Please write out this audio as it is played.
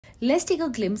Let's take a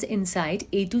glimpse inside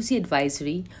A2Z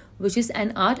Advisory, which is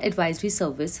an art advisory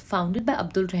service founded by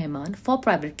Abdulrahman for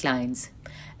private clients,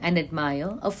 and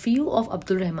admire a few of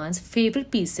Abdulrahman's favorite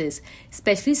pieces,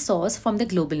 specially sourced from the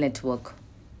global network.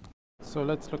 So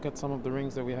let's look at some of the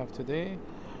rings that we have today.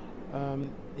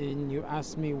 And you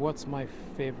asked me what's my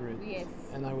favorite. Yes.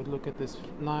 And I would look at this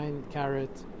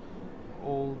 9-carat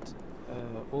old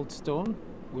stone,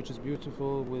 which is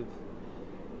beautiful with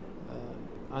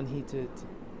unheated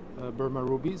Burma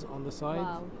rubies on the side.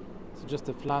 Wow. So just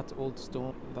a flat old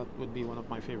stone, that would be one of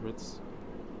my favorites.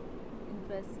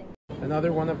 Interesting.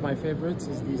 Another one of my favorites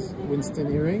is these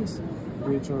Winston earrings,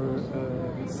 which are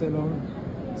Ceylon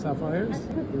sapphires.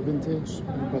 They're vintage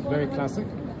but very classic.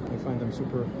 I find them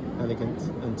super elegant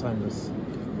and timeless.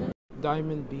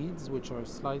 Diamond beads, which are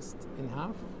sliced in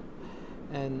half,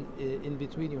 and in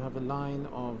between you have a line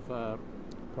of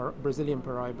Brazilian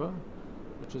Paraiba,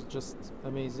 which is just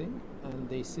amazing, and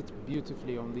they sit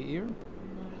beautifully on the ear.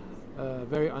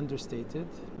 Very understated,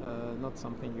 not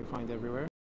something you find everywhere.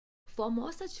 For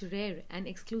more such rare and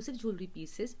exclusive jewelry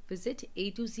pieces, visit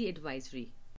A2Z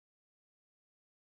Advisory.